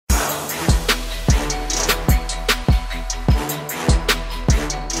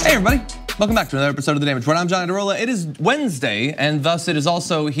Hey everybody, welcome back to another episode of The Damage Report. I'm John Derola. It is Wednesday, and thus it is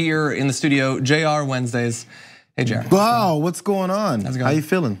also here in the studio, Jayar Wednesdays. Hey Jayar. Wow, what's going on? How's it going? How you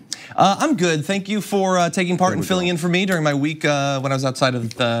feeling? I'm good. Thank you for taking part and filling in for me during my week when I was outside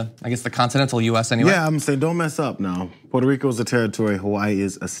of the continental US anyway. Yeah, I'm saying don't mess up now. Puerto Rico is a territory, Hawaii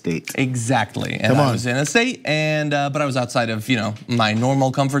is a state. Exactly, and I was in a state, and but I was outside of my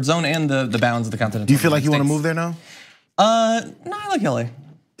normal comfort zone and the bounds of the continental. Do you feel like you want to States. move there now? No, I like LA.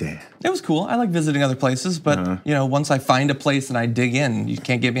 Damn. It was cool. I like visiting other places, but once I find a place and I dig in, you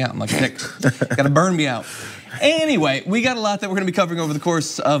can't get me out. I'm like a tick. Gotta burn me out. Anyway, we got a lot that we're gonna be covering over the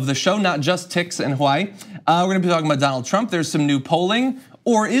course of the show, not just ticks in Hawaii. We're gonna be talking about Donald Trump. There's some new polling,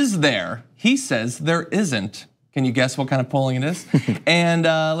 or is there? He says there isn't. Can you guess what kind of polling it is? And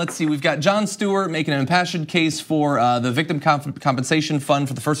let's see, we've got Jon Stewart making an impassioned case for the Victim Compensation Fund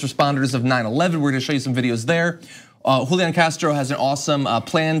for the first responders of 9/11. We're gonna show you some videos there. Julián Castro has an awesome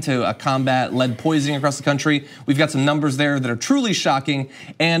plan to combat lead poisoning across the country. We've got some numbers there that are truly shocking.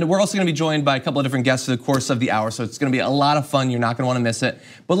 And we're also gonna be joined by a couple of different guests through the course of the hour. So it's gonna be a lot of fun. You're not gonna wanna miss it.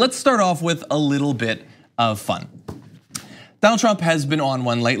 But let's start off with a little bit of fun. Donald Trump has been on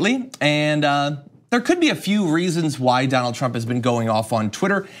one lately, and there could be a few reasons why Donald Trump has been going off on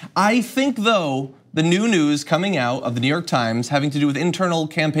Twitter. I think though, the new news coming out of the New York Times having to do with internal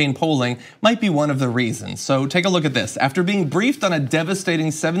campaign polling might be one of the reasons. So take a look at this. After being briefed on a devastating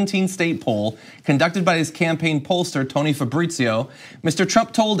 17-state poll conducted by his campaign pollster, Tony Fabrizio, Mr.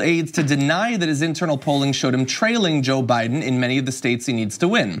 Trump told aides to deny that his internal polling showed him trailing Joe Biden in many of the states he needs to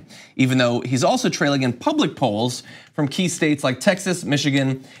win, even though he's also trailing in public polls from key states like Texas,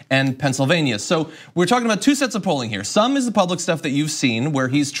 Michigan, and Pennsylvania. So we're talking about two sets of polling here. Some is the public stuff that you've seen where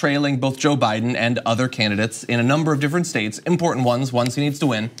he's trailing both Joe Biden and other candidates in a number of different states, important ones he needs to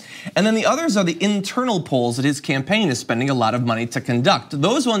win. And then the others are the internal polls that his campaign is spending a lot of money to conduct.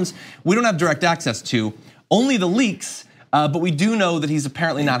 Those ones we don't have direct access to, only the leaks. But we do know that he's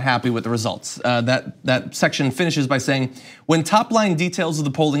apparently not happy with the results. That section finishes by saying, when top line details of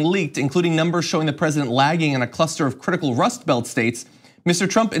the polling leaked, including numbers showing the president lagging in a cluster of critical Rust Belt states, Mr.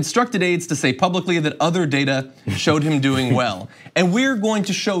 Trump instructed aides to say publicly that other data showed him doing well. And we're going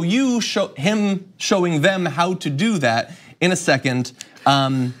to show him showing them how to do that in a second. What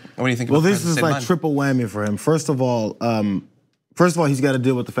do you think about that? Well, this is like triple whammy for him. First of all, he's got to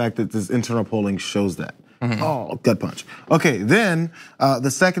deal with the fact that this internal polling shows that. Oh, gut punch. Okay, then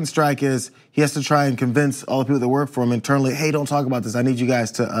the second strike is he has to try and convince all the people that work for him internally, hey, don't talk about this. I need you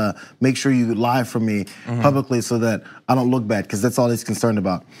guys to make sure you lie for me publicly so that I don't look bad, because that's all he's concerned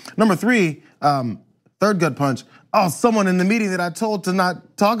about. Number three, third gut punch, someone in the meeting that I told to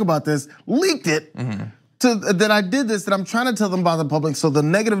not talk about this leaked it. That I did this, that I'm trying to tell them about the public, so the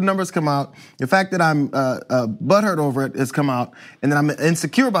negative numbers come out. The fact that I'm butthurt over it has come out, and then I'm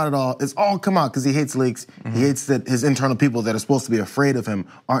insecure about it all. It's all come out because he hates leaks. He hates that his internal people that are supposed to be afraid of him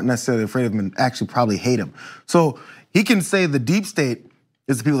aren't necessarily afraid of him and actually probably hate him. So he can say the deep state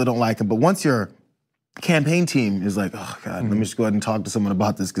is the people that don't like him, but once your campaign team is like, oh God, let me just go ahead and talk to someone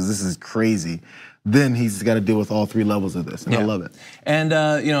about this because this is crazy, then he's got to deal with all three levels of this, and I love it. And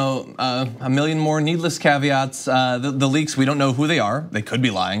a million more needless caveats. The leaks, we don't know who they are. They could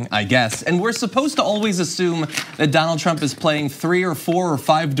be lying, I guess. And we're supposed to always assume that Donald Trump is playing 3 or 4 or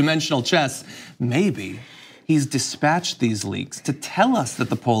 5-dimensional chess. Maybe he's dispatched these leaks to tell us that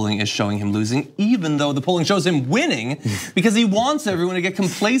the polling is showing him losing, even though the polling shows him winning, because he wants everyone to get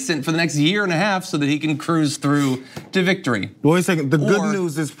complacent for the next year and a half so that he can cruise through to victory. Wait a second, the good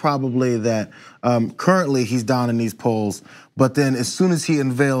news is probably that currently he's down in these polls, but then as soon as he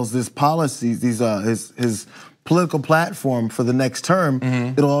unveils this policy, his political platform for the next term,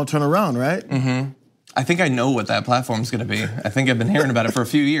 it'll all turn around, right? I think I know what that platform is going to be. I think I've been hearing about it for a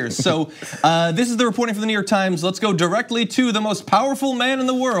few years. So this is the reporting from the New York Times. Let's go directly to the most powerful man in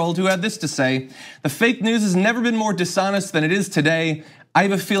the world who had this to say: the fake news has never been more dishonest than it is today. I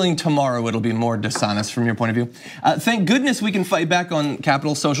have a feeling tomorrow it'll be more dishonest from your point of view. Thank goodness we can fight back on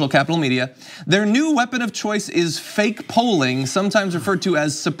Capital Social, Capital Media. Their new weapon of choice is fake polling, sometimes referred to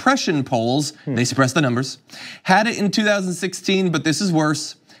as suppression polls. They suppress the numbers. Had it in 2016, but this is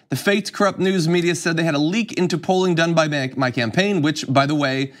worse. The faked, corrupt news media said they had a leak into polling done by my campaign, which, by the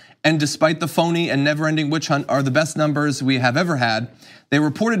way, and despite the phony and never-ending witch hunt, are the best numbers we have ever had. They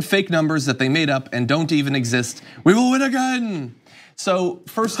reported fake numbers that they made up and don't even exist. We will win again. So,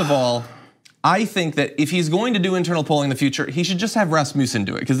 first of all, I think that if he's going to do internal polling in the future, he should just have Rasmussen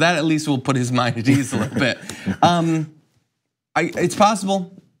do it, because that at least will put his mind at ease a little bit. It's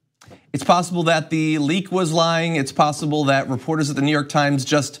possible. It's possible that the leak was lying. It's possible that reporters at the New York Times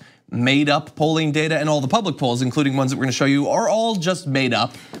just made up polling data, and all the public polls, including ones that we're gonna show you, are all just made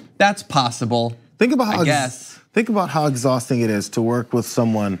up. That's possible. Think about how exhausting it is to work with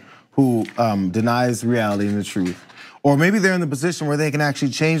someone who denies reality and the truth. Or maybe they're in the position where they can actually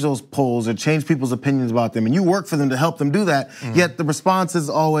change those polls or change people's opinions about them, and you work for them to help them do that, yet the response is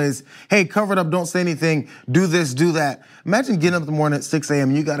always, hey, cover it up, don't say anything, do this, do that. Imagine getting up in the morning at 6 a.m.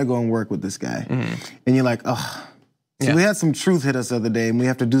 and you gotta go and work with this guy. And you're like, oh. So we had some truth hit us the other day and we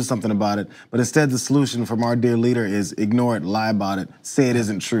have to do something about it. But instead the solution from our dear leader is ignore it, lie about it, say it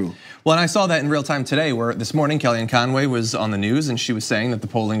isn't true. Well, and I saw that in real time today where this morning Kellyanne Conway was on the news and she was saying that the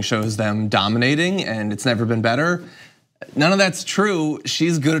polling shows them dominating and it's never been better. None of that's true.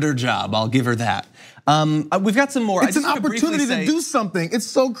 She's good at her job. I'll give her that. We've got some more. It's an opportunity to do something. It's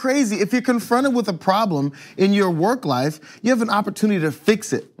so crazy. If you're confronted with a problem in your work life, you have an opportunity to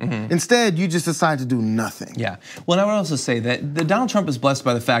fix it. Instead, you just decide to do nothing. Yeah. Well, I would also say that Donald Trump is blessed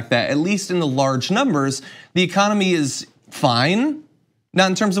by the fact that, at least in the large numbers, the economy is fine. Not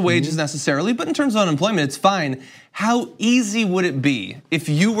in terms of wages necessarily, but in terms of unemployment, it's fine. How easy would it be if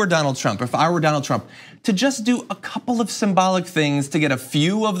you were Donald Trump, if I were Donald Trump, to just do a couple of symbolic things to get a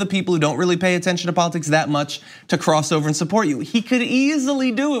few of the people who don't really pay attention to politics that much to cross over and support you? He could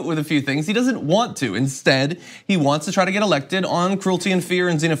easily do it with a few things. He doesn't want to. Instead, he wants to try to get elected on cruelty and fear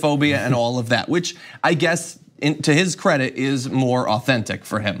and xenophobia and all of that, which I guess, to his credit, is more authentic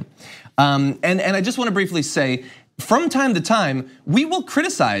for him. And I just want to briefly say, from time to time, we will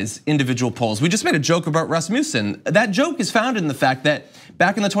criticize individual polls. We just made a joke about Rasmussen. That joke is founded in the fact that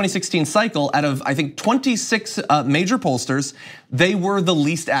back in the 2016 cycle, out of I think 26 major pollsters, they were the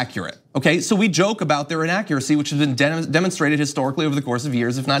least accurate. Okay, so we joke about their inaccuracy, which has been demonstrated historically over the course of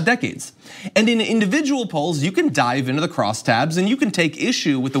years, if not decades. And in individual polls, you can dive into the crosstabs and you can take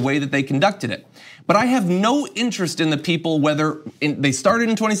issue with the way that they conducted it. But I have no interest in the people, whether they started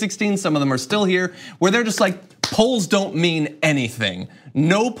in 2016, some of them are still here, where they're just like, polls don't mean anything.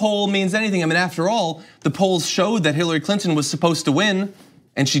 No poll means anything. I mean, after all, the polls showed that Hillary Clinton was supposed to win,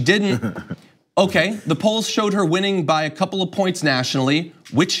 and she didn't. Okay, the polls showed her winning by a couple of points nationally,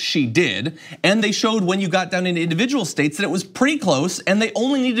 which she did, and they showed when you got down into individual states that it was pretty close, and they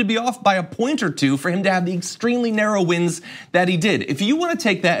only needed to be off by a point or two for him to have the extremely narrow wins that he did. If you want to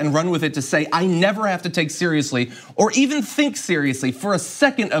take that and run with it to say, I never have to take seriously or even think seriously for a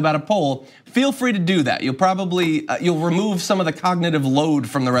second about a poll, feel free to do that. You'll probably, you'll remove some of the cognitive load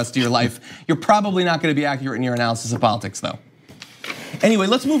from the rest of your life. You're probably not going to be accurate in your analysis of politics, though. Anyway,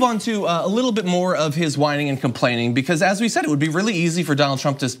 let's move on to a little bit more of his whining and complaining, because as we said, it would be really easy for Donald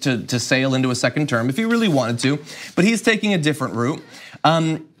Trump to sail into a second term if he really wanted to, but he's taking a different route.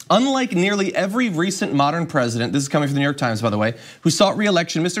 Unlike nearly every recent modern president, this is coming from the New York Times, by the way, who sought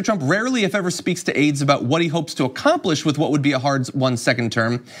re-election, Mr. Trump rarely, if ever, speaks to aides about what he hopes to accomplish with what would be a hard-won second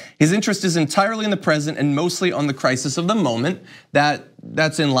term. His interest is entirely in the present and mostly on the crisis of the moment.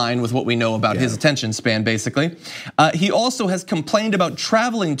 That's in line with what we know about his attention span, basically. He also has complained about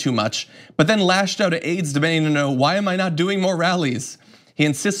traveling too much, but then lashed out at aides demanding to know, why am I not doing more rallies? He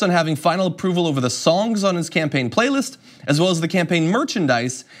insists on having final approval over the songs on his campaign playlist, as well as the campaign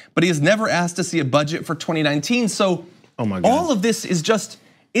merchandise, but he has never asked to see a budget for 2019. So all of this is just,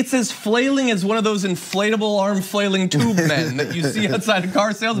 it's as flailing as one of those inflatable arm flailing tube men that you see outside of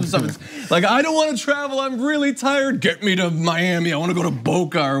car sales and stuff. It's like, I don't want to travel, I'm really tired, get me to Miami, I want to go to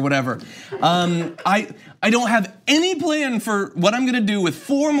Boca or whatever. I don't have any plan for what I'm gonna do with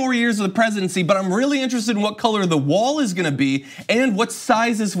 4 more years of the presidency, but I'm really interested in what color the wall is gonna be and what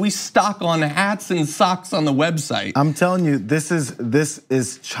sizes we stock on hats and socks on the website. I'm telling you, this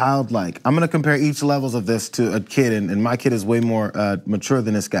is childlike. I'm gonna compare each levels of this to a kid, and my kid is way more mature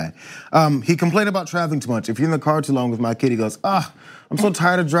than this guy. He complained about traveling too much. If you're in the car too long with my kid, he goes, I'm so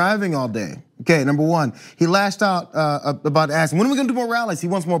tired of driving all day. Okay, number one, he lashed out about asking, when are we gonna do more rallies? He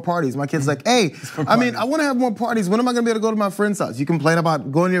wants more parties. My kid's like, hey, I wanna have more parties. When am I gonna be able to go to my friend's house? You complain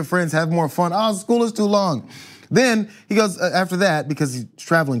about going to your friends, have more fun. Oh, school is too long. Then he goes, after that, because he's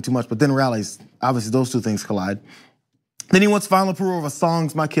traveling too much, but then rallies, obviously those two things collide. Then he wants final approval of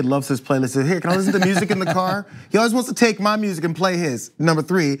songs. My kid loves his playlist. He says, here, can I listen to music in the car? He always wants to take my music and play his, number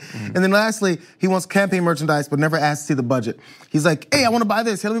 3. And then lastly, he wants campaign merchandise, but never asks to see the budget. He's like, hey, I want to buy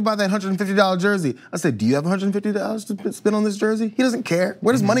this. Hey, let me buy that $150 jersey. I said, do you have $150 to spend on this jersey? He doesn't care.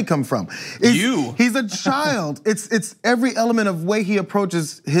 Where does money come from? He's a child. It's every element of way he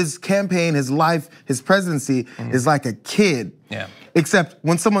approaches his campaign, his life, his presidency is like a kid. Yeah. Except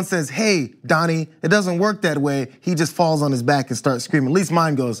when someone says, hey, Donnie, it doesn't work that way, he just falls on his back and starts screaming. At least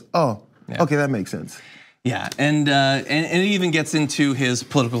mine goes, oh, okay, that makes sense. Yeah, and it even gets into his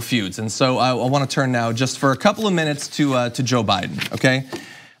political feuds. And so I want to turn now just for a couple of minutes to Joe Biden, okay?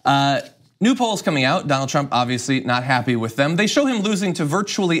 New polls coming out. Donald Trump obviously not happy with them. They show him losing to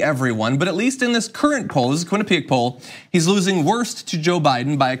virtually everyone, but at least in this current poll, this is a Quinnipiac poll, he's losing worst to Joe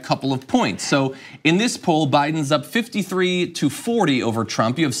Biden by a couple of points. So in this poll, Biden's up 53-40 over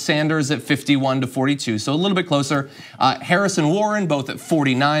Trump. You have Sanders at 51-42, so a little bit closer. Harris and Warren both at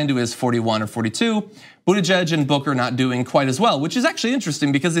 49 to his 41 or 42. Buttigieg and Booker not doing quite as well, which is actually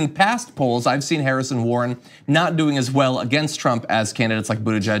interesting because in past polls, I've seen Harris and Warren not doing as well against Trump as candidates like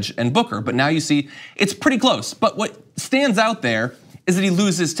Buttigieg and Booker. But now you see it's pretty close. But what stands out there is that he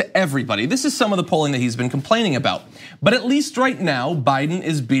loses to everybody. This is some of the polling that he's been complaining about. But at least right now, Biden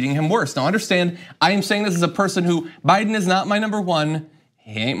is beating him worse. Now understand, I am saying this as a person who, Biden is not my number one.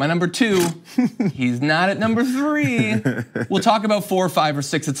 He ain't my number two. He's not at number three. We'll talk about 4, 5, or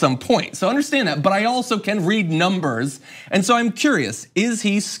 6 at some point. So understand that, but I also can read numbers. And so I'm curious, is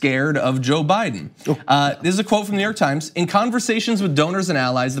he scared of Joe Biden? This is a quote from the New York Times. In conversations with donors and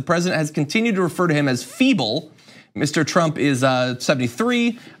allies, the president has continued to refer to him as feeble. Mr. Trump is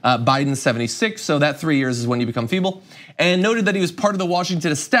 73, Biden 76, so that 3 years is when you become feeble. And noted that he was part of the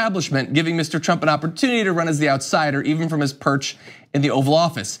Washington establishment, giving Mr. Trump an opportunity to run as the outsider, even from his perch in the Oval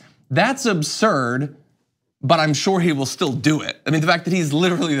Office. That's absurd, but I'm sure he will still do it. I mean, the fact that he's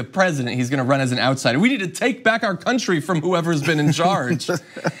literally the president, he's gonna run as an outsider. We need to take back our country from whoever's been in charge.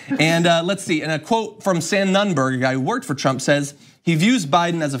 And let's see, and a quote from Sam Nunberg, a guy who worked for Trump, says, he views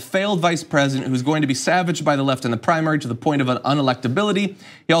Biden as a failed vice president who's going to be savaged by the left in the primary to the point of an unelectability.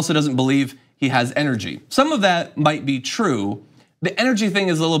 He also doesn't believe he has energy. Some of that might be true. The energy thing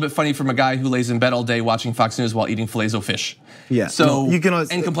is a little bit funny from a guy who lays in bed all day watching Fox News while eating filet-o-fish. Yeah. So no, you can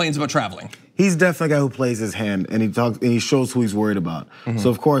and complains about traveling. He's definitely a guy who plays his hand and he talks and he shows who he's worried about. So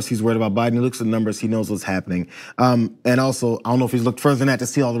of course he's worried about Biden. He looks at the numbers, he knows what's happening. And also, I don't know if he's looked further than that to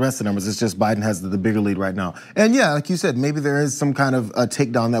see all the rest of the numbers. It's just Biden has the bigger lead right now. And yeah, like you said, maybe there is some kind of a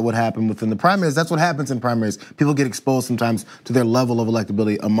takedown that would happen within the primaries. That's what happens in primaries. People get exposed sometimes to their level of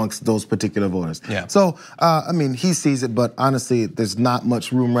electability amongst those particular voters. Yeah. So, I mean, he sees it, but honestly, there's not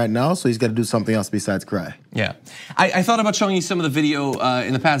much room right now, so he's got to do something else besides cry. Yeah, I thought about showing you some of the video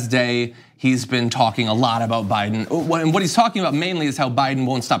in the past day. He's been talking a lot about Biden. And what he's talking about mainly is how Biden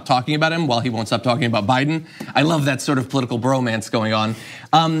won't stop talking about him while he won't stop talking about Biden. I love that sort of political bromance going on.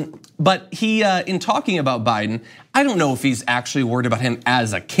 But he, in talking about Biden, I don't know if he's actually worried about him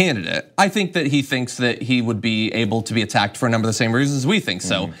as a candidate. I think that he thinks that he would be able to be attacked for a number of the same reasons we think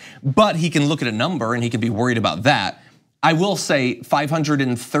so. But he can look at a number and he can be worried about that. I will say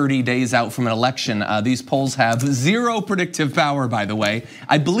 530 days out from an election, these polls have zero predictive power, by the way.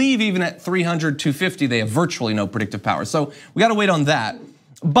 I believe even at 300, 250, they have virtually no predictive power. So we gotta wait on that.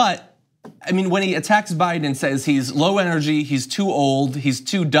 But I mean, when he attacks Biden and says he's low energy, he's too old, he's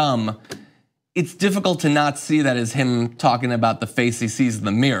too dumb, it's difficult to not see that as him talking about the face he sees in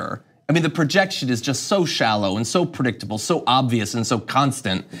the mirror. I mean, the projection is just so shallow and so predictable, so obvious and so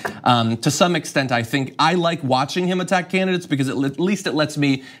constant. To some extent, I think I like watching him attack candidates because at least it lets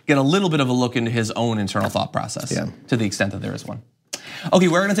me get a little bit of a look into his own internal thought process, to the extent that there is one. Okay,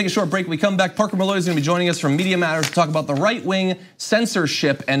 we're gonna take a short break. When we come back, Parker Molloy is gonna be joining us from Media Matters to talk about the right-wing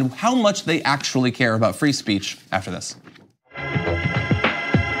censorship and how much they actually care about free speech after this.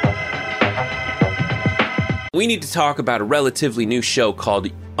 We need to talk about a relatively new show called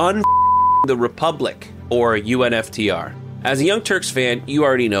the Republic, or UNFTR. As a Young Turks fan, you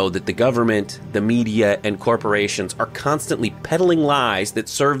already know that the government, the media, and corporations are constantly peddling lies that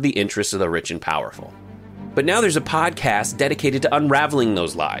serve the interests of the rich and powerful. But now there's a podcast dedicated to unraveling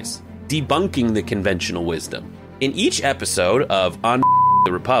those lies, debunking the conventional wisdom. In each episode of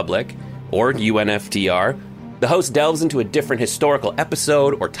the Republic, or UNFTR, the host delves into a different historical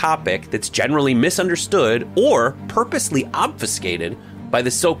episode or topic that's generally misunderstood or purposely obfuscated by the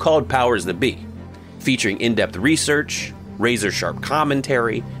so-called powers that be, featuring in-depth research, razor-sharp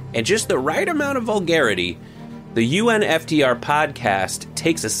commentary, and just the right amount of vulgarity. The UNFTR podcast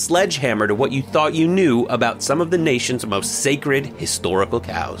takes a sledgehammer to what you thought you knew about some of the nation's most sacred historical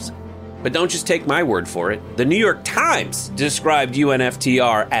cows. But don't just take my word for it. The New York Times described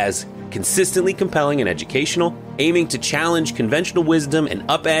UNFTR as consistently compelling and educational, aiming to challenge conventional wisdom and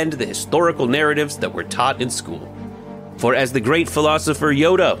upend the historical narratives that were taught in school. For as the great philosopher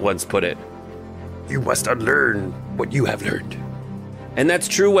Yoda once put it, you must unlearn what you have learned. And that's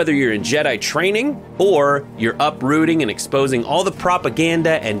true whether you're in Jedi training or you're uprooting and exposing all the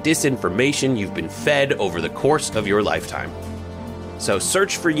propaganda and disinformation you've been fed over the course of your lifetime. So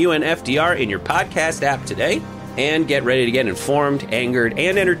search for UNFTR in your podcast app today and get ready to get informed, angered,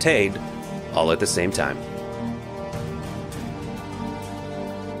 and entertained all at the same time.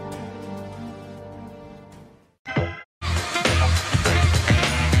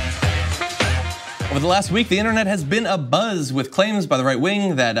 Over the last week, the internet has been abuzz with claims by the right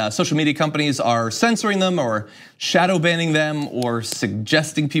wing that social media companies are censoring them or shadow banning them or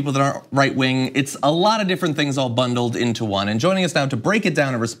suggesting people that aren't right wing. It's a lot of different things all bundled into one. And joining us now to break it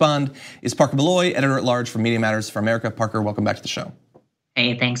down and respond is Parker Molloy, editor at large for Media Matters for America. Parker, welcome back to the show.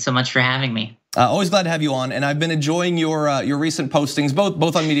 Hey, thanks so much for having me. Always glad to have you on, and I've been enjoying your recent postings,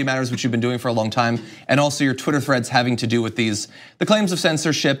 both on Media Matters, which you've been doing for a long time, and also your Twitter threads having to do with the claims of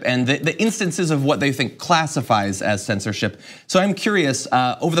censorship and the instances of what they think classifies as censorship. So I'm curious,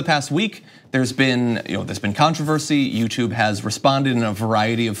 over the past week, there's been controversy. YouTube has responded in a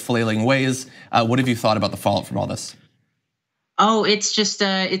variety of flailing ways. What have you thought about the fallout from all this? Oh, it's just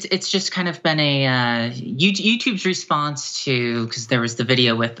kind of been a YouTube's response to, because there was the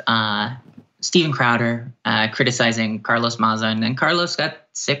video with Steven Crowder criticizing Carlos Maza, and then Carlos got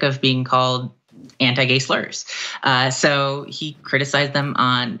sick of being called anti-gay slurs, so he criticized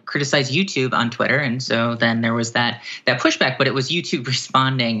YouTube on Twitter, and so then there was that pushback. But it was YouTube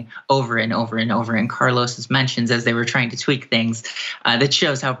responding over and over and over in Carlos's mentions as they were trying to tweak things. That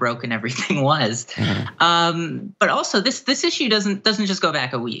shows how broken everything was. Mm-hmm. But also, this issue doesn't just go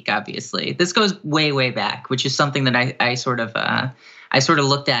back a week. Obviously, this goes way back, which is something that I sort of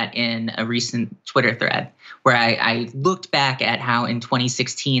looked at in a recent Twitter thread, where I looked back at how in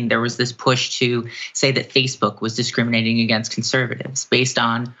 2016 there was this push to say that Facebook was discriminating against conservatives based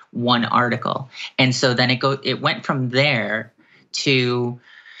on one article. And so then it went from there to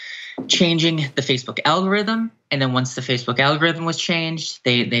changing the Facebook algorithm. And then once the Facebook algorithm was changed,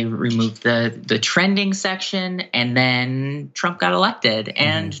 they removed the trending section, and then Trump got elected. Mm-hmm.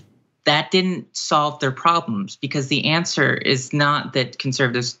 And that didn't solve their problems, because the answer is not that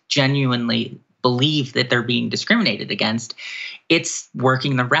conservatives genuinely believe that they're being discriminated against. It's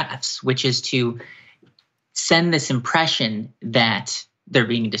working the refs, which is to send this impression that they're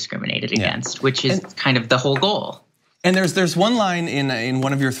being discriminated against, which is kind of the whole goal. And there's one line in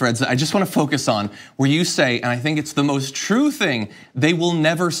one of your threads that I just want to focus on, where you say, and I think it's the most true thing, they will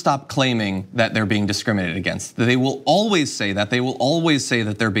never stop claiming that they're being discriminated against. They will always say that. They will always say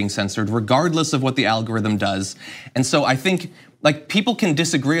that they're being censored, regardless of what the algorithm does. And so I think, like, people can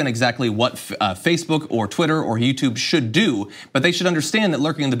disagree on exactly what Facebook or Twitter or YouTube should do, but they should understand that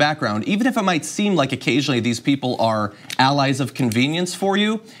lurking in the background, even if it might seem like occasionally these people are allies of convenience for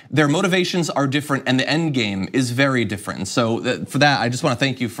you, their motivations are different and the end game is very different. So for that, I just want to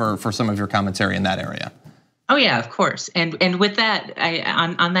thank you for some of your commentary in that area. Oh yeah, of course. And with that,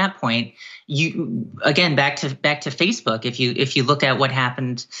 on that point, you again back to Facebook. If you look at what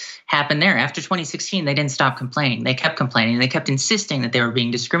happened there after 2016, they didn't stop complaining. They kept complaining. They kept insisting that they were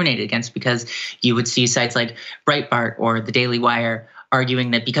being discriminated against, because you would see sites like Breitbart or the Daily Wire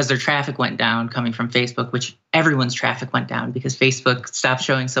arguing that because their traffic went down coming from Facebook, which everyone's traffic went down because Facebook stopped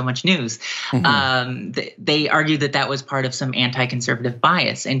showing so much news. Mm-hmm. They argued that was part of some anti-conservative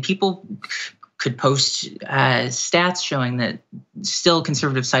bias, and people could post stats showing that still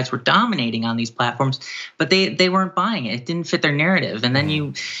conservative sites were dominating on these platforms, but they weren't buying it. It didn't fit their narrative. And then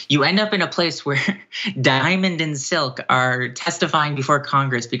you end up in a place where Diamond and Silk are testifying before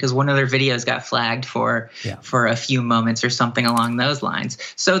Congress because one of their videos got flagged for a few moments or something along those lines.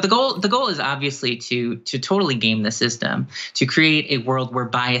 So the goal is obviously to totally game the system, to create a world where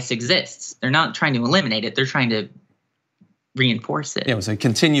bias exists. They're not trying to eliminate it. They're trying to reinforce it. Yeah, so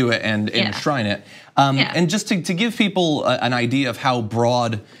continue it and enshrine it. And just to give people an idea of how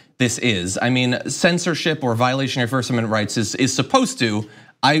broad this is, I mean, censorship or violation of First Amendment rights is supposed to,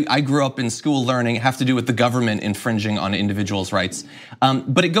 I grew up in school learning, have to do with the government infringing on individuals' rights.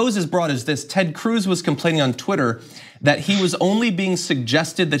 But it goes as broad as this. Ted Cruz was complaining on Twitter that he was only being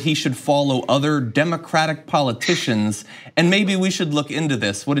suggested that he should follow other Democratic politicians, and maybe we should look into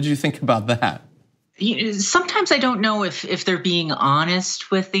this. What did you think about that? Sometimes I don't know if they're being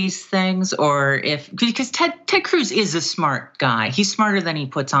honest with these things, or because Ted Cruz is a smart guy. He's smarter than he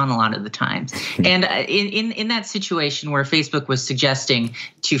puts on a lot of the times. And in that situation where Facebook was suggesting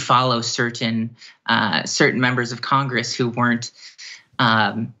to follow certain members of Congress who weren't,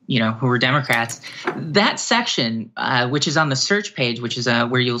 who were Democrats, that section, which is on the search page, which is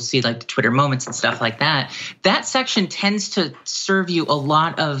where you'll see like the Twitter moments and stuff like that, that section tends to serve you a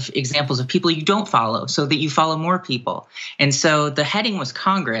lot of examples of people you don't follow so that you follow more people. And so the heading was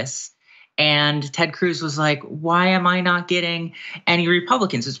Congress. And Ted Cruz was like, why am I not getting any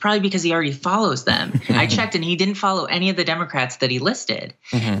Republicans? It's probably because he already follows them. I checked and he didn't follow any of the Democrats that he listed.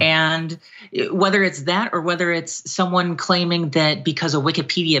 Mm-hmm. And whether it's that or whether it's someone claiming that because a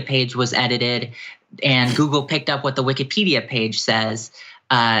Wikipedia page was edited and Google picked up what the Wikipedia page says,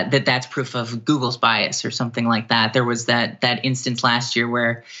 that's proof of Google's bias or something like that. There was that instance last year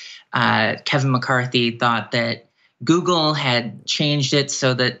where Kevin McCarthy thought that Google had changed it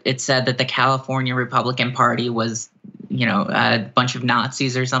so that it said that the California Republican Party was, a bunch of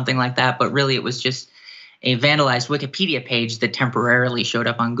Nazis or something like that. But really, it was just a vandalized Wikipedia page that temporarily showed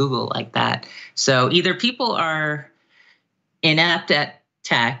up on Google like that. So either people are inept at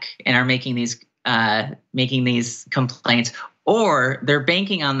tech and are making these complaints, or they're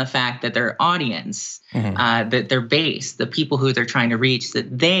banking on the fact that their audience, that their base, the people who they're trying to reach,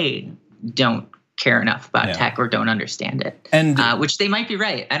 that they don't care enough about tech or don't understand it. And which they might be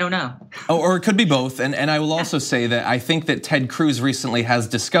right. I don't know. Or it could be both. And I will also say that I think that Ted Cruz recently has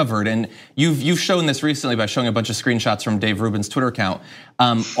discovered, and you've shown this recently by showing a bunch of screenshots from Dave Rubin's Twitter account.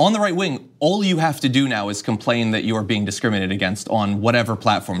 On the right wing, all you have to do now is complain that you are being discriminated against on whatever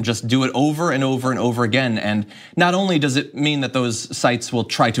platform. Just do it over and over and over again. And not only does it mean that those sites will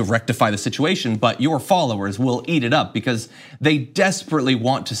try to rectify the situation, but your followers will eat it up because they desperately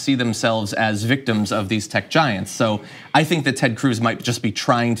want to see themselves as victims of these tech giants. So I think that Ted Cruz might just be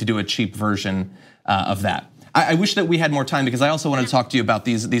trying to do a cheap version of that. I wish that we had more time because I also wanted to talk to you about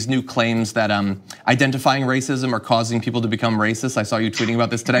these new claims that identifying racism are causing people to become racist. I saw you tweeting about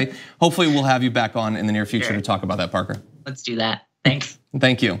this today. Hopefully we'll have you back on in the near future to talk about that, Parker. Let's do that. Thanks.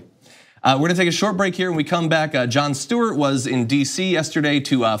 Thank you. We're gonna take a short break here. When we come back, Jon Stewart was in DC yesterday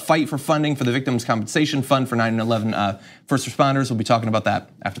to fight for funding for the Victims Compensation Fund for 9/11 first responders. We'll be talking about that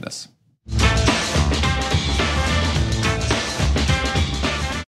after this.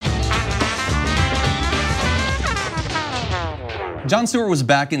 Jon Stewart was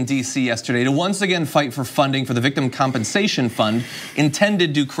back in DC yesterday to once again fight for funding for the Victim Compensation Fund,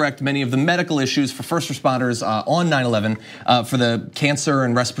 intended to correct many of the medical issues for first responders on 9/11 for the cancer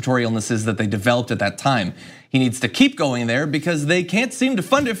and respiratory illnesses that they developed at that time. He needs to keep going there because they can't seem to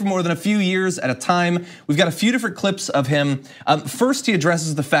fund it for more than a few years at a time. We've got a few different clips of him. First, he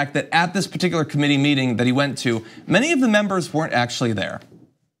addresses the fact that at this particular committee meeting that he went to, many of the members weren't actually there.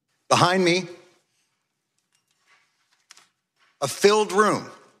 Behind me, a filled room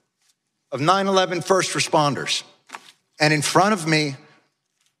of 9/11 first responders. And in front of me,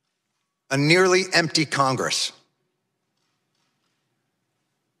 a nearly empty Congress.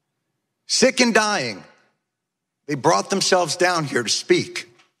 Sick and dying, they brought themselves down here to speak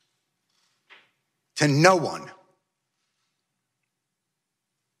to no one.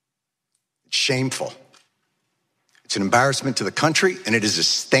 It's shameful. It's an embarrassment to the country, and it is a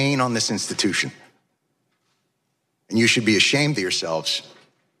stain on this institution. And you should be ashamed of yourselves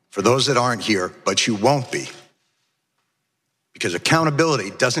for those that aren't here, but you won't be. Because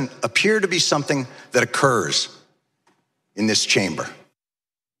accountability doesn't appear to be something that occurs in this chamber.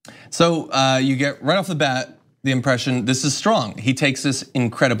 So you get right off the bat the impression this is strong. He takes this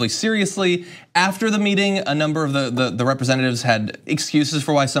incredibly seriously. After the meeting, a number of the representatives had excuses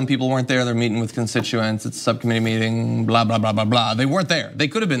for why some people weren't there. They're meeting with constituents, it's a subcommittee meeting, blah, blah, blah, blah, blah. They weren't there. They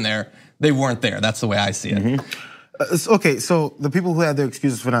could have been there. They weren't there. That's the way I see it. Okay, so the people who had their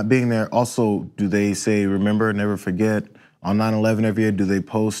excuses for not being there, also, do they say, remember, never forget, on 9/11 every year? Do they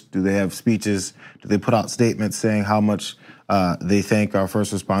post, do they have speeches? Do they put out statements saying how much they thank our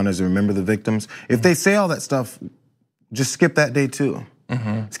first responders and remember the victims? If they say all that stuff, just skip that day too.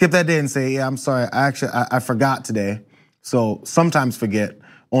 Skip that day and say, yeah, I'm sorry, I forgot today. So sometimes forget,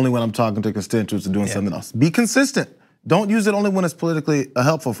 only when I'm talking to constituents or doing something else. Be consistent. Don't use it only when it's politically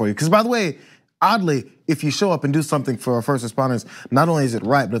helpful for you. Because by the way, oddly, if you show up and do something for our first responders, not only is it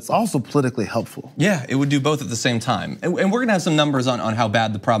right, but it's also politically helpful. Yeah, it would do both at the same time. And we're gonna have some numbers on how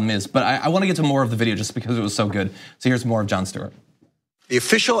bad the problem is, but I wanna get to more of the video just because it was so good. So here's more of Jon Stewart. The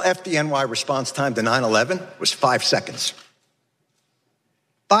official FDNY response time to 9/11 was 5 seconds.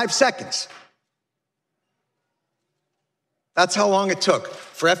 5 seconds. That's how long it took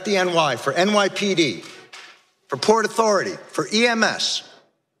for FDNY, for NYPD, for Port Authority, for EMS,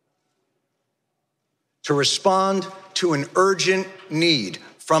 to respond to an urgent need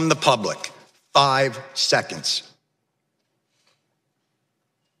from the public. 5 seconds.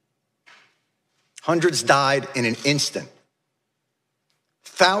 Hundreds died in an instant.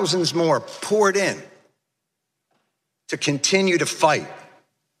 Thousands more poured in to continue to fight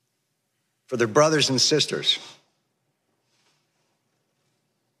for their brothers and sisters.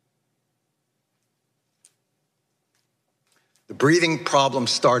 The breathing problem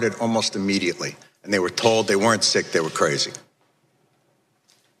started almost immediately. And they were told they weren't sick, they were crazy.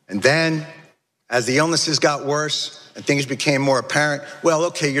 And then, as the illnesses got worse and things became more apparent, well,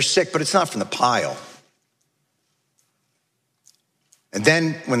 okay, you're sick, but it's not from the pile. And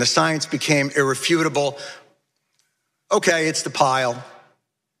then, when the science became irrefutable, okay, it's the pile.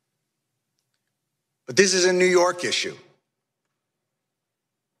 But this is a New York issue.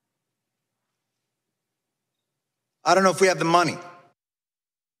 I don't know if we have the money.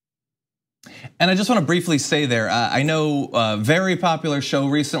 And I just want to briefly say there, I know a very popular show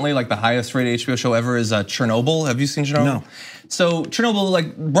recently, like the highest rated HBO show ever is Chernobyl. Have you seen Chernobyl? No. So Chernobyl,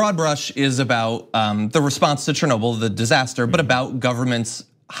 like broad brush, is about the response to Chernobyl, the disaster, but about governments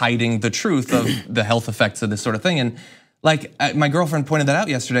hiding the truth of the health effects of this sort of thing. And like my girlfriend pointed that out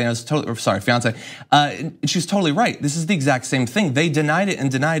yesterday, and I was totally, sorry, fiance, she was totally right. This is the exact same thing. They denied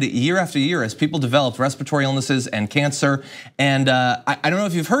it year after year as people developed respiratory illnesses and cancer. And I don't know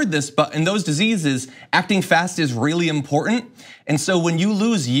if you've heard this, but in those diseases, acting fast is really important. And so when you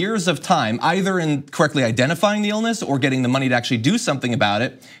lose years of time, either in correctly identifying the illness or getting the money to actually do something about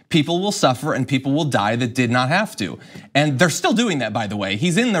it, people will suffer and people will die that did not have to. And they're still doing that, by the way.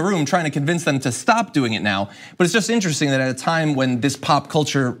 He's in the room trying to convince them to stop doing it now. But it's just interesting that at a time when this pop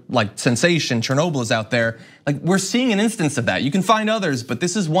culture like sensation, Chernobyl, is out there, like we're seeing an instance of that. You can find others, but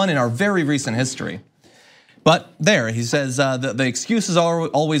this is one in our very recent history. But there, he says the excuses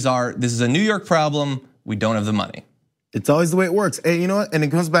always are, this is a New York problem, we don't have the money. It's always the way it works. And you know what? And it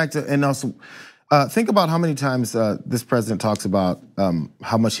goes back to, and also think about how many times this president talks about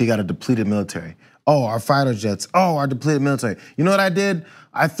how much he got a depleted military. Oh, our fighter jets. Oh, our depleted military. You know what I did?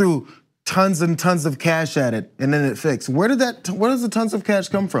 I threw tons and tons of cash at it, and then it fixed. Where does the tons of cash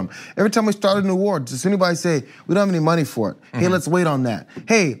come from? Every time we start a new war, does anybody say, we don't have any money for it? Hey, let's wait on that.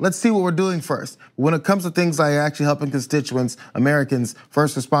 Hey, let's see what we're doing first. When it comes to things like actually helping constituents, Americans,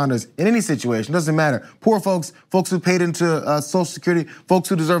 first responders, in any situation, doesn't matter. Poor folks, folks who paid into Social Security, folks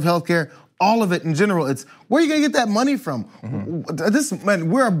who deserve health care, all of it in general, it's where are you gonna get that money from? Man,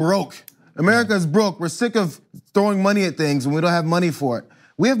 we're broke. America is broke. We're sick of throwing money at things when we don't have money for it.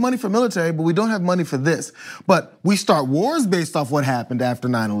 We have money for military, but we don't have money for this. But we start wars based off what happened after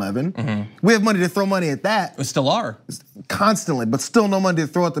 9/11. We have money to throw money at that. We still are. Constantly, but still no money to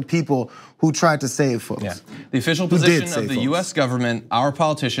throw at the people who tried to save folks. Yeah. The official position of the US government, our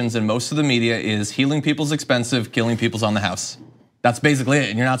politicians, and most of the media is healing people's expensive, killing people's on the house. That's basically it,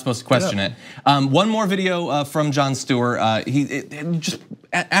 and you're not supposed to question it. One more video from Jon Stewart. Just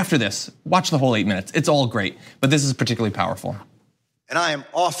after this, watch the whole 8 minutes. It's all great, but this is particularly powerful. And I am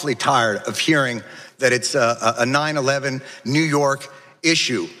awfully tired of hearing that it's a 9/11 New York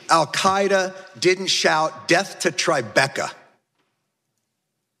issue. Al-Qaeda didn't shout death to Tribeca.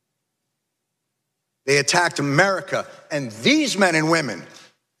 They attacked America and these men and women,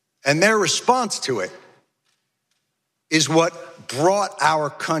 and their response to it is what brought our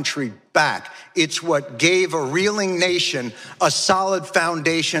country back. It's what gave a reeling nation a solid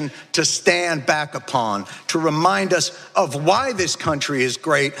foundation to stand back upon, to remind us of why this country is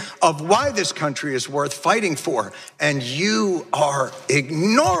great, of why this country is worth fighting for, and you are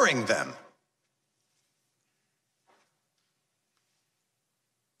ignoring them.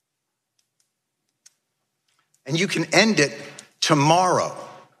 And you can end it tomorrow.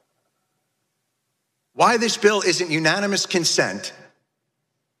 Why this bill isn't unanimous consent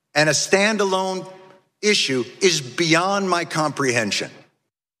and a standalone issue is beyond my comprehension.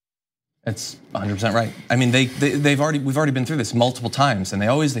 That's 100% right. I mean, we've already been through this multiple times, and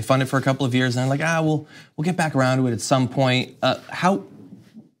they fund it for a couple of years, and they're like, we'll get back around to it at some point. How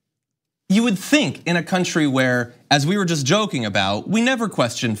you would think in a country where, as we were just joking about, we never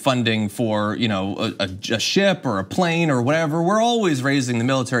question funding for a ship or a plane or whatever. We're always raising the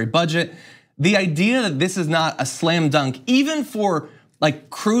military budget. The idea that this is not a slam dunk, even for like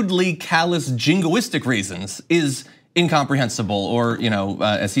crudely callous jingoistic reasons, is incomprehensible, or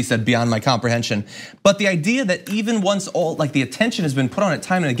as he said, beyond my comprehension. But the idea that even once all like the attention has been put on it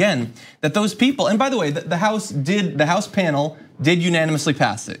time and again, that those people, and by the way, the House panel did unanimously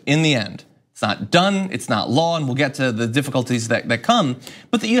pass it in the end. It's not done, it's not law, and we'll get to the difficulties that come,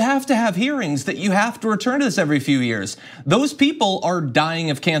 but that you have to have hearings, that you have to return to this every few years. Those people are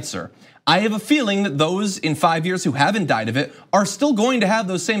dying of cancer. I have a feeling that those in 5 years who haven't died of it are still going to have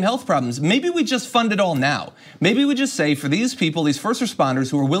those same health problems. Maybe we just fund it all now. Maybe we just say for these people, these first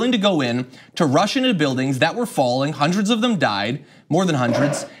responders who are willing to go in to rush into buildings that were falling, hundreds of them died, more than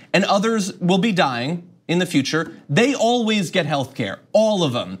hundreds, and others will be dying in the future. They always get health care, all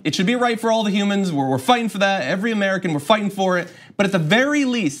of them. It should be right for all the humans. We're fighting for that. Every American, we're fighting for it. But at the very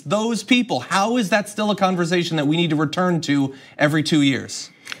least, those people, how is that still a conversation that we need to return to every 2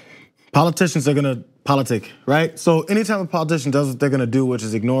 years? Politicians are gonna politic, right? So anytime a politician does what they're gonna do, which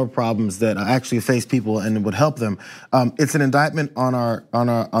is ignore problems that actually face people and would help them, it's an indictment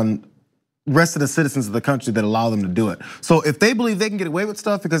on rest of the citizens of the country that allow them to do it. So if they believe they can get away with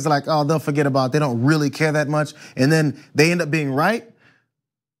stuff because they're like, they'll forget about it, they don't really care that much, and then they end up being right,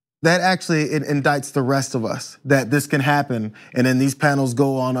 that actually indicts the rest of us that this can happen, and then these panels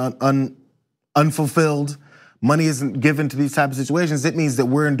go on unfulfilled. money isn't given to these type of situations, it means that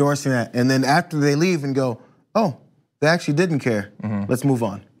we're endorsing that. And then after they leave and go, oh, they actually didn't care. Let's move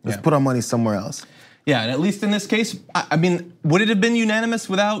on. Let's put our money somewhere else. Yeah, and at least in this case, I mean, would it have been unanimous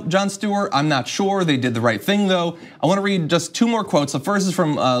without Jon Stewart? I'm not sure. They did the right thing, though. I want to read just 2 more quotes. The first is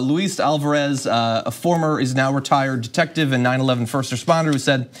from Luis Alvarez, a former, is now retired detective and 9/11 first responder, who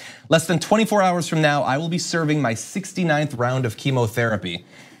said, less than 24 hours from now, I will be serving my 69th round of chemotherapy.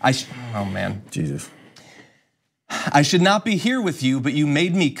 Oh man. Jesus. I should not be here with you, but you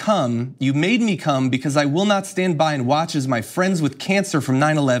made me come. You made me come because I will not stand by and watch as my friends with cancer from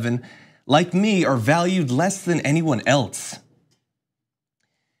 9/11, like me, are valued less than anyone else.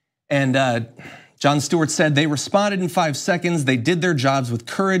 And Jon Stewart said they responded in 5 seconds. They did their jobs with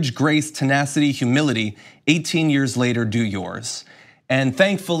courage, grace, tenacity, humility. 18 years later, do yours. And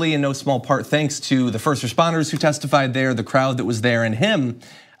thankfully, in no small part, thanks to the first responders who testified there, the crowd that was there, and him,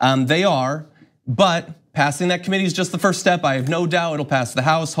 they are. But passing that committee is just the first step. I have no doubt it'll pass the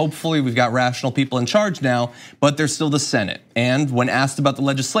House. Hopefully, we've got rational people in charge now, but there's still the Senate. And when asked about the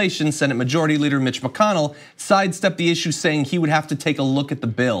legislation, Senate Majority Leader Mitch McConnell sidestepped the issue, saying he would have to take a look at the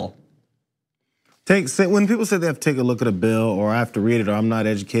bill. When people say they have to take a look at a bill, or I have to read it, or I'm not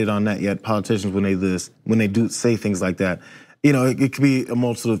educated on that yet, politicians, when they do say things like that, you know, it could be a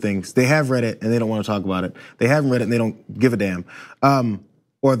multitude of things. They have read it and they don't want to talk about it. They haven't read it and they don't give a damn.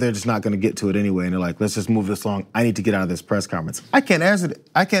 Or they're just not going to get to it anyway, and they're like, let's just move this along. I need to get out of this press conference. I can't answer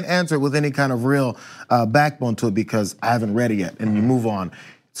it with any kind of real backbone to it because I haven't read it yet, and you move on.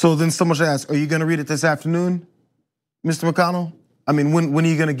 So then someone should ask, are you going to read it this afternoon, Mr. McConnell? I mean, when are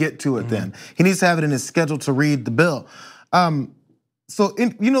you going to get to it then? He needs to have it in his schedule to read the bill. So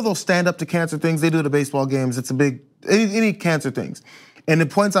you know those stand up to cancer things they do at the baseball games? It's a big, any cancer things. And it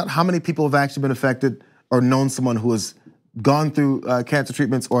points out how many people have actually been affected or known someone who has gone through cancer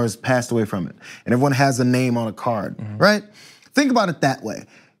treatments or has passed away from it. And everyone has a name on a card, right? Think about it that way.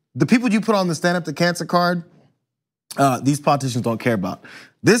 The people you put on the stand up to cancer card, these politicians don't care about.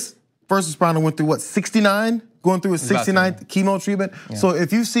 This first responder went through what, 69? Going through his 69th chemo treatment. Yeah. So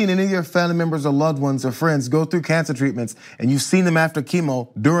if you've seen any of your family members or loved ones or friends go through cancer treatments and you've seen them after chemo,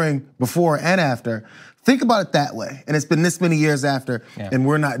 during, before, and after, think about it that way. And it's been this many years after, and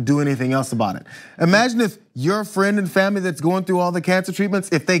we're not doing anything else about it. Imagine if your friend and family that's going through all the cancer treatments,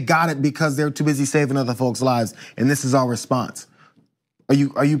 if they got it because they're too busy saving other folks' lives, and this is our response. Are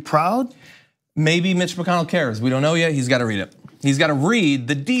you proud? Maybe Mitch McConnell cares. We don't know yet. He's got to read it. He's got to read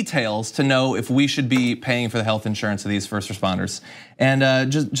the details to know if we should be paying for the health insurance of these first responders.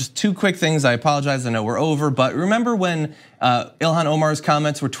 And just 2 quick things. I apologize, I know we're over, but remember when Ilhan Omar's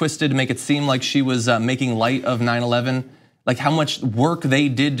comments were twisted to make it seem like she was making light of 9/11? Like how much work they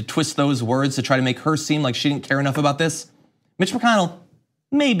did to twist those words to try to make her seem like she didn't care enough about this? Mitch McConnell,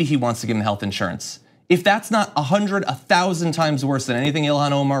 maybe he wants to give him health insurance. If that's not 100, 1,000 times worse than anything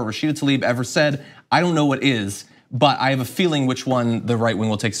Ilhan Omar or Rashida Tlaib ever said, I don't know what is. But I have a feeling which one the right wing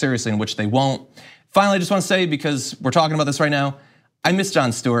will take seriously and which they won't. Finally, I just want to say, because we're talking about this right now, I miss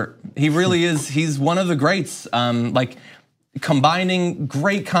Jon Stewart. He really is, he's one of the greats. Like combining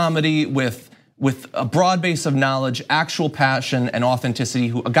great comedy with a broad base of knowledge, actual passion and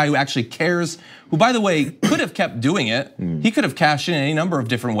authenticity, a guy who actually cares, who by the way, could have kept doing it. He could have cashed in any number of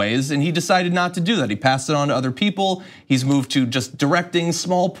different ways and he decided not to do that. He passed it on to other people. He's moved to just directing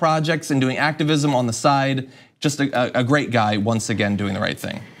small projects and doing activism on the side. Just a great guy, once again, doing the right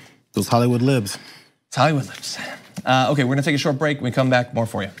thing. Those Hollywood libs. It's Hollywood libs. Okay, we're gonna take a short break. When we come back, more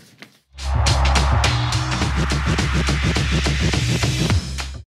for you.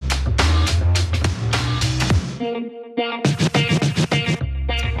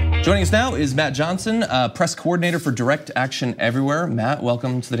 Joining us now is Matt Johnson, press coordinator for Direct Action Everywhere. Matt,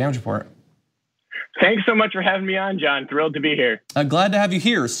 welcome to the Damage Report. Thanks so much for having me on, John. Thrilled to be here. Glad to have you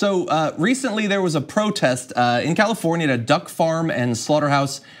here. So recently there was a protest in California at a duck farm and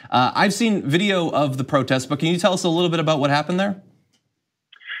slaughterhouse. I've seen video of the protest, but can you tell us a little bit about what happened there?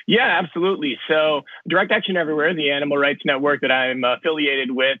 Yeah, absolutely. So Direct Action Everywhere, the animal rights network that I'm affiliated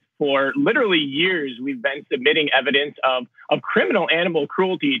with, for literally years, we've been submitting evidence of criminal animal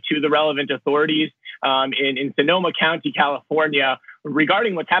cruelty to the relevant authorities in Sonoma County, California,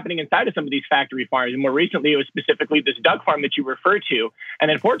 regarding what's happening inside of some of these factory farms. And more recently, it was specifically this duck farm that you referred to.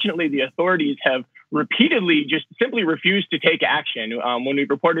 And unfortunately, the authorities have repeatedly just simply refused to take action when we've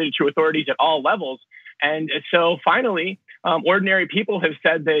reported it to authorities at all levels. And so finally, ordinary people have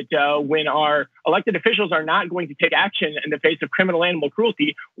said that when our elected officials are not going to take action in the face of criminal animal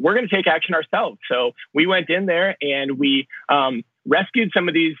cruelty, we're going to take action ourselves. So we went in there and we rescued some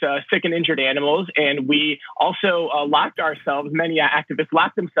of these sick and injured animals, and we also locked ourselves, many activists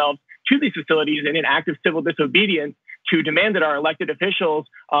locked themselves to these facilities in an act of civil disobedience to demand that our elected officials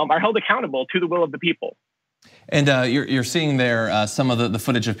are held accountable to the will of the people. And you're seeing there some of the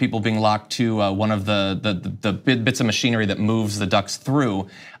footage of people being locked to one of the bits of machinery that moves the ducks through.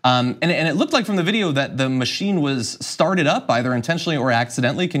 And it looked like from the video that the machine was started up either intentionally or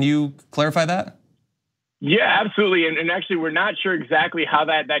accidentally. Can you clarify that? Yeah, absolutely. And actually, we're not sure exactly how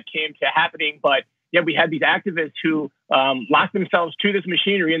that came to happening. But yeah, we had these activists who locked themselves to this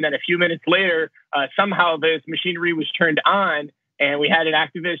machinery. And then a few minutes later, somehow this machinery was turned on. And we had an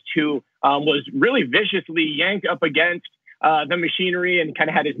activist who was really viciously yanked up against the machinery and kind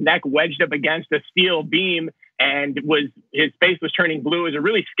of had his neck wedged up against a steel beam, and his face was turning blue. It was a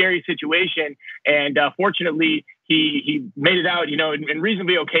really scary situation. And fortunately, he made it out, in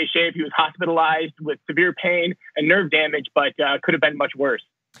reasonably okay shape. He was hospitalized with severe pain and nerve damage, but could have been much worse.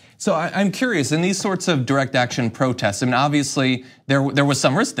 So I'm curious, in these sorts of direct action protests, I mean, obviously there was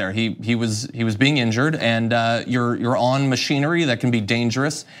some risk there. He was being injured, and you're on machinery that can be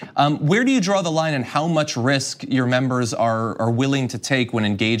dangerous. Where do you draw the line, and how much risk your members are willing to take when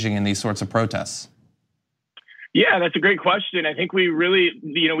engaging in these sorts of protests? Yeah, that's a great question. I think we really,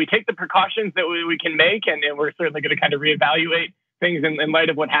 we take the precautions that we can make, and we're certainly going to kind of reevaluate things in light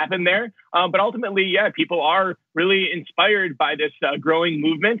of what happened there. But ultimately, yeah, people are really inspired by this growing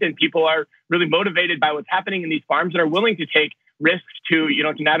movement, and people are really motivated by what's happening in these farms and are willing to take risks to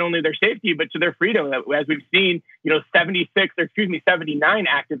not only their safety, but to their freedom. As we've seen, 79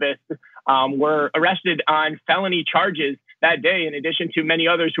 activists were arrested on felony charges that day, in addition to many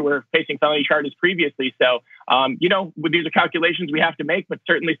others who were facing felony charges previously. So, these are calculations we have to make, but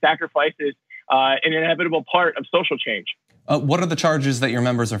certainly sacrifice is an inevitable part of social change. What are the charges that your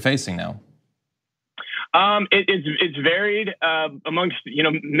members are facing now? It's varied amongst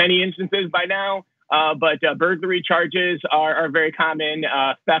many instances by now, but burglary charges are very common,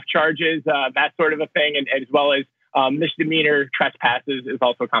 theft charges, that sort of a thing, and as well as misdemeanor trespasses is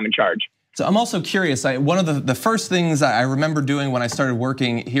also a common charge. So I'm also curious, one of the first things I remember doing when I started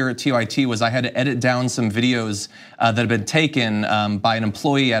working here at TYT was I had to edit down some videos that had been taken by an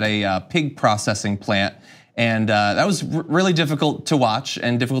employee at a pig processing plant. And that was really difficult to watch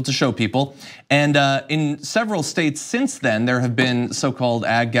and difficult to show people. And in several states since then, there have been so-called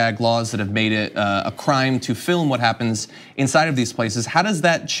ag-gag laws that have made it a crime to film what happens inside of these places. How does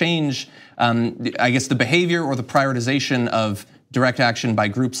that change, I guess, the behavior or the prioritization of direct action by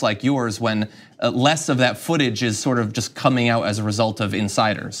groups like yours when less of that footage is sort of just coming out as a result of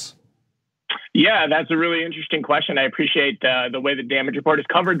insiders? Yeah, that's a really interesting question. I appreciate the way the Damage Report has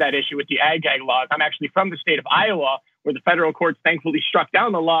covered that issue with the ag-gag laws. I'm actually from the state of Iowa, where the federal courts thankfully struck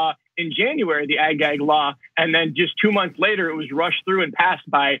down the law in January, the ag-gag law, and then just 2 months later, it was rushed through and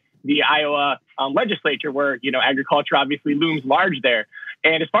passed by the Iowa legislature, where agriculture obviously looms large there.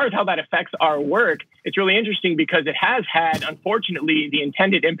 And as far as how that affects our work, it's really interesting because it has had, unfortunately, the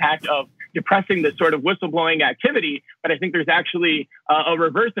intended impact of depressing the sort of whistleblowing activity. But I think there's actually a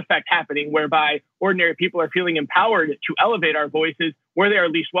reverse effect happening, whereby ordinary people are feeling empowered to elevate our voices where they are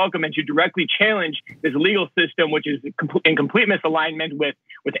least welcome and to directly challenge this legal system, which is in complete misalignment with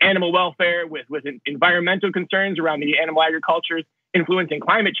animal welfare, with environmental concerns around the animal agriculture's influencing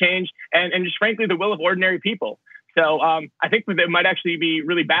climate change, and just frankly, the will of ordinary people. So I think that might actually be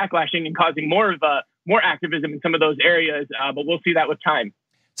really backlashing and causing more activism in some of those areas, but we'll see that with time.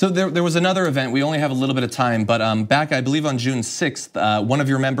 So there was another event. We only have a little bit of time, but back, I believe, on June 6th, one of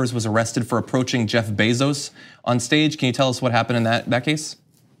your members was arrested for approaching Jeff Bezos on stage. Can you tell us what happened in that case?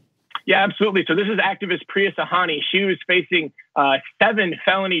 Yeah, absolutely. So this is activist Priya Sahani. She was facing 7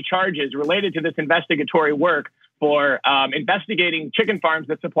 felony charges related to this investigatory work for investigating chicken farms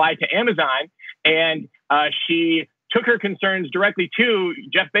that supply to Amazon. And she took her concerns directly to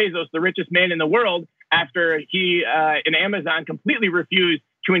Jeff Bezos, the richest man in the world, after he and Amazon completely refused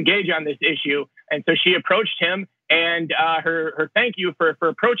to engage on this issue. And so she approached him, and her thank you for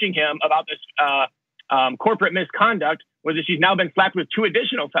approaching him about this corporate misconduct was that she's now been slapped with 2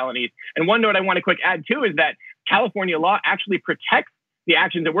 additional felonies. And one note I want to quick add too is that California law actually protects the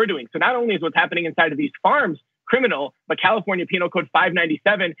actions that we're doing. So not only is what's happening inside of these farms criminal, but California Penal Code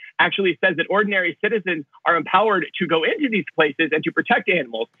 597 actually says that ordinary citizens are empowered to go into these places and to protect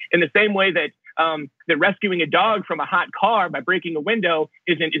animals in the same way that that rescuing a dog from a hot car by breaking a window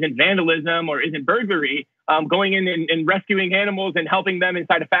isn't vandalism or isn't burglary. Going in and rescuing animals and helping them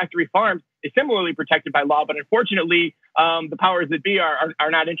inside a factory farm is similarly protected by law. But unfortunately, the powers that be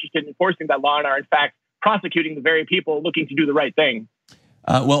are not interested in enforcing that law and are in fact prosecuting the very people looking to do the right thing.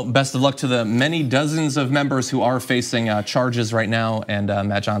 Well, best of luck to the many dozens of members who are facing charges right now. And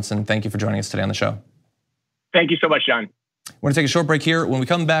Matt Johnson, thank you for joining us today on the show. Thank you so much, John. We're gonna take a short break here. When we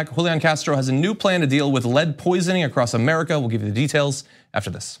come back, Julián Castro has a new plan to deal with lead poisoning across America. We'll give you the details after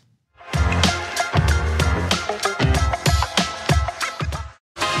this.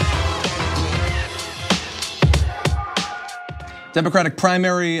 Democratic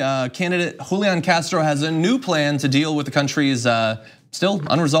primary candidate Julián Castro has a new plan to deal with the country's still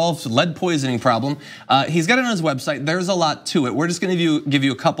unresolved lead poisoning problem. He's got it on his website. There's a lot to it. We're just gonna give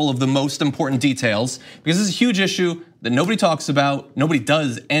you a couple of the most important details because this is a huge issue that nobody talks about, nobody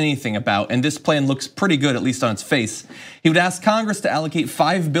does anything about, and this plan looks pretty good, at least on its face. He would ask Congress to allocate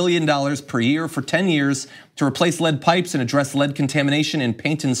 $5 billion per year for 10 years to replace lead pipes and address lead contamination in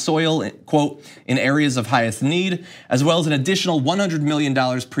paint and soil, quote, in areas of highest need, as well as an additional $100 million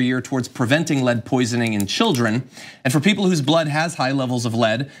per year towards preventing lead poisoning in children. And for people whose blood has high levels of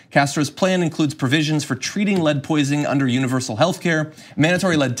lead, Castro's plan includes provisions for treating lead poisoning under universal health care,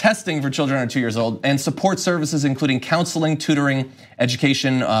 mandatory lead testing for children under 2 years old, and support services including counseling, tutoring,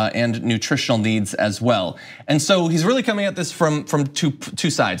 education, and nutritional needs as well. And so he's really coming at this from two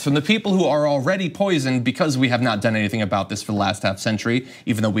sides. From the people who are already poisoned because we have not done anything about this for the last half century,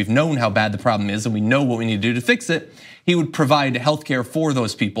 even though we've known how bad the problem is and we know what we need to do to fix it. He would provide health care for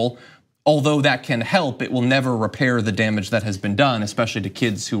those people. Although that can help, it will never repair the damage that has been done, especially to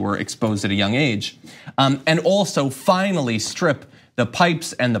kids who were exposed at a young age. And also finally strip the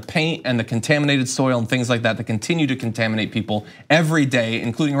pipes and the paint and the contaminated soil and things like that that continue to contaminate people every day,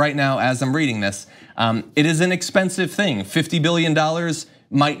 including right now as I'm reading this. It is an expensive thing. $50 billion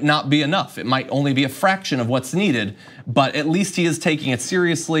might not be enough. It might only be a fraction of what's needed, but at least he is taking it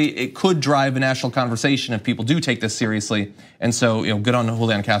seriously. It could drive a national conversation if people do take this seriously. And so, good on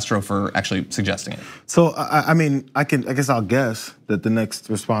Julián Castro for actually suggesting it. So, I mean, I guess I'll guess that the next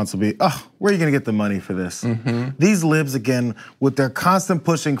response will be, oh, where are you gonna get the money for this? These libs, again, with their constant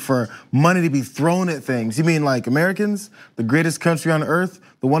pushing for money to be thrown at things. You mean like Americans, the greatest country on earth,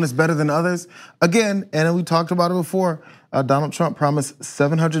 the one that's better than others? Again, and we talked about it before, Donald Trump promised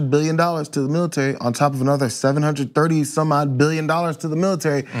 $700 billion to the military on top of another $730 some odd billion to the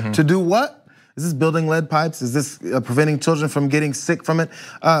military to do what? Is this building lead pipes? Is this preventing children from getting sick from it?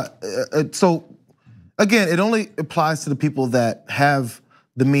 So again, it only applies to the people that have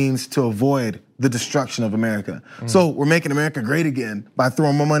the means to avoid the destruction of America. So we're making America great again by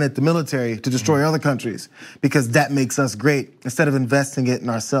throwing more money at the military to destroy other countries because that makes us great instead of investing it in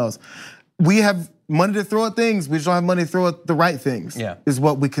ourselves. We have money to throw at things, we just don't have money to throw at the right things, is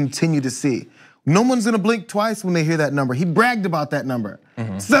what we continue to see. No one's gonna blink twice when they hear that number. He bragged about that number.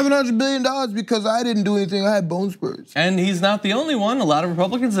 $700 billion because I didn't do anything, I had bone spurs. And he's not the only one. A lot of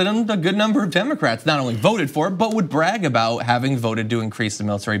Republicans and a good number of Democrats not only voted for it, but would brag about having voted to increase the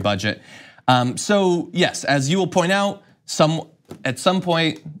military budget. So yes, as you will point out, at some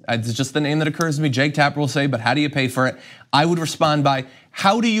point, it's just the name that occurs to me, Jake Tapper will say, but how do you pay for it? I would respond by,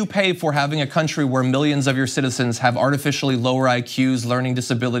 how do you pay for having a country where millions of your citizens have artificially lower IQs, learning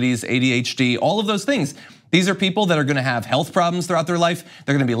disabilities, ADHD, all of those things? These are people that are gonna have health problems throughout their life.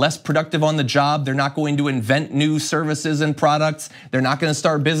 They're gonna be less productive on the job. They're not going to invent new services and products. They're not gonna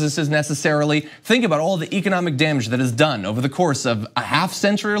start businesses necessarily. Think about all the economic damage that is done over the course of a half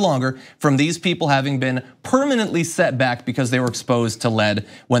century or longer from these people having been permanently set back because they were exposed to lead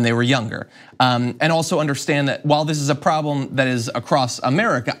when they were younger. And also understand that while this is a problem that is across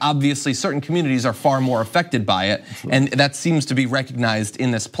America, obviously certain communities are far more affected by it. And that seems to be recognized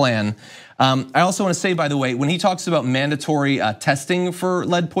in this plan. I also want to say, by the way, when he talks about mandatory testing for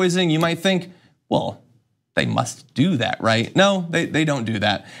lead poisoning, you might think, well, they must do that, right? No, they don't do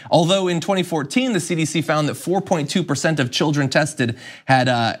that. Although in 2014, the CDC found that 4.2% of children tested had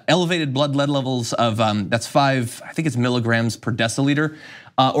elevated blood lead levels of, that's 5, I think it's milligrams per deciliter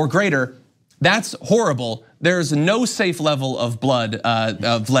or greater. That's horrible. There's no safe level of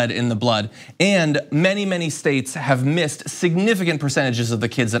lead in the blood. And many states have missed significant percentages of the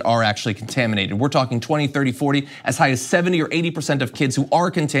kids that are actually contaminated. We're talking 20, 30, 40, as high as 70 or 80% of kids who are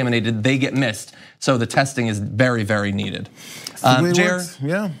contaminated, they get missed. So the testing is very, very needed. Jayar,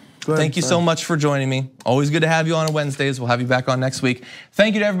 yeah. Go ahead. Thank you so much for joining me. Always good to have you on Wednesdays. We'll have you back on next week.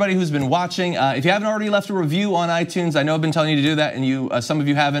 Thank you to everybody who's been watching. If you haven't already left a review on iTunes, I know I've been telling you to do that, and some of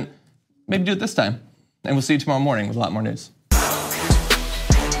you haven't. Maybe do it this time. And we'll see you tomorrow morning with a lot more news.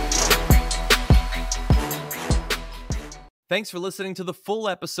 Thanks for listening to the full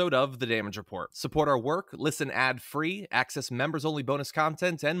episode of The Damage Report. Support our work, listen ad-free, access members-only bonus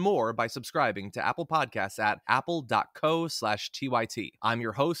content, and more by subscribing to Apple Podcasts at apple.co/TYT. I'm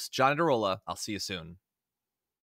your host, John Adarola. I'll see you soon.